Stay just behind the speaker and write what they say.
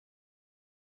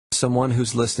someone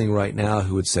who's listening right now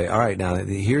who would say, all right, now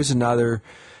here's another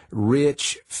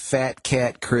rich, fat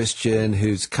cat Christian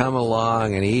who's come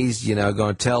along and he's, going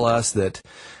to tell us that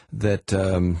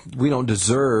we don't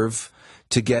deserve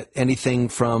to get anything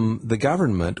from the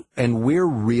government and we're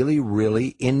really,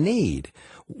 really in need.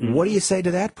 What do you say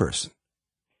to that person?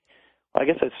 I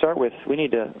guess I'd start with,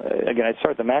 I'd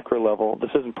start at the macro level.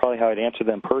 This isn't probably how I'd answer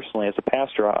them personally. As a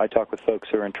pastor, I talk with folks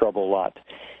who are in trouble a lot.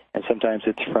 And sometimes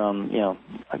it's from,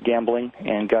 gambling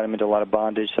and got them into a lot of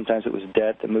bondage. Sometimes it was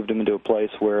debt that moved them into a place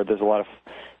where there's a lot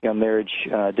of, marriage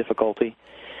difficulty.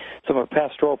 So from a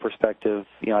pastoral perspective,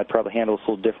 I'd probably handle this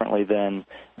a little differently than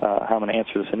how I'm going to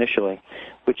answer this initially,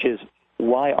 which is,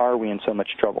 why are we in so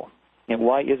much trouble? And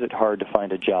why is it hard to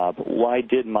find a job? Why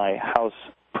did my house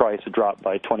price drop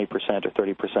by 20% or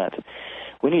 30%?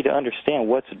 We need to understand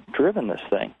what's driven this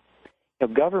thing.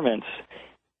 Governments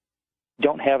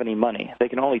don't have any money. They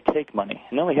can only take money,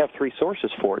 and they only have three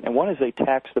sources for it. And one is they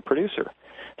tax the producer.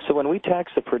 So when we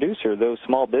tax the producer, those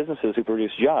small businesses who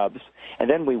produce jobs, and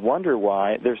then we wonder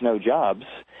why there's no jobs,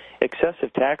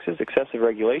 excessive taxes, excessive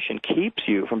regulation keeps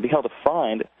you from being able to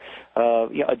find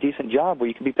a decent job where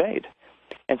you can be paid.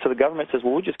 And so the government says,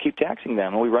 well, we'll just keep taxing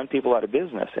them, and we run people out of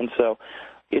business. And so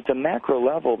it's a macro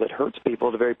level that hurts people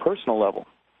at a very personal level.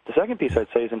 The second piece I'd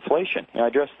say is inflation. I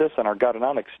addressed this on our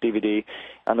Godonomics DVD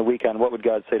on the week on What Would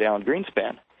God Say to Alan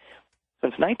Greenspan.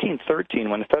 Since 1913,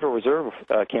 when the Federal Reserve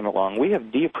came along, we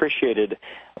have depreciated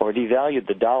or devalued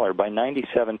the dollar by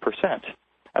 97%.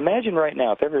 Imagine right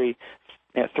now if every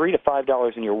 $3 to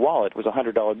 $5 in your wallet was a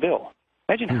 $100 bill.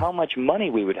 Imagine how much money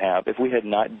we would have if we had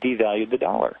not devalued the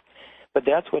dollar. But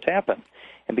that's what's happened.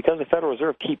 And because the Federal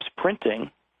Reserve keeps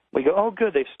printing, we go, oh,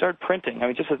 good, they've started printing.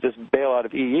 Just as this bailout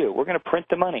of EU, we're going to print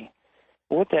the money.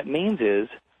 Well, what that means is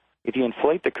if you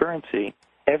inflate the currency,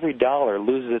 every dollar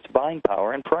loses its buying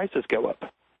power and prices go up.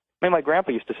 My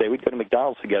grandpa used to say, we'd go to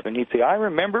McDonald's together, and he'd say, I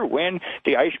remember when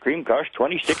the ice cream cost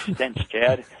 26 cents,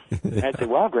 Chad. And I'd say,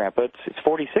 wow, Grandpa, it's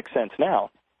 46 cents now.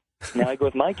 Now I go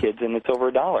with my kids, and it's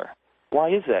over $1. Why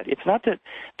is that? It's not that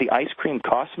the ice cream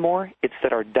costs more. It's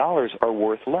that our dollars are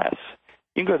worth less.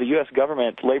 You can go to the U.S.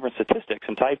 government labor and statistics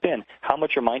and type in, how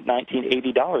much are my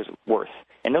 $1980 worth?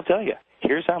 And they'll tell you,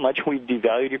 here's how much we've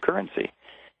devalued your currency.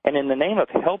 And in the name of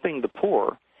helping the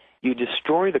poor, you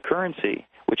destroy the currency,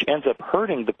 which ends up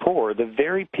hurting the poor, the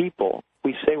very people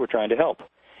we say we're trying to help.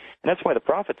 And that's why the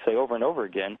prophets say over and over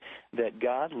again that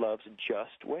God loves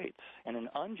just weights, and an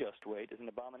unjust weight is an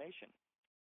abomination.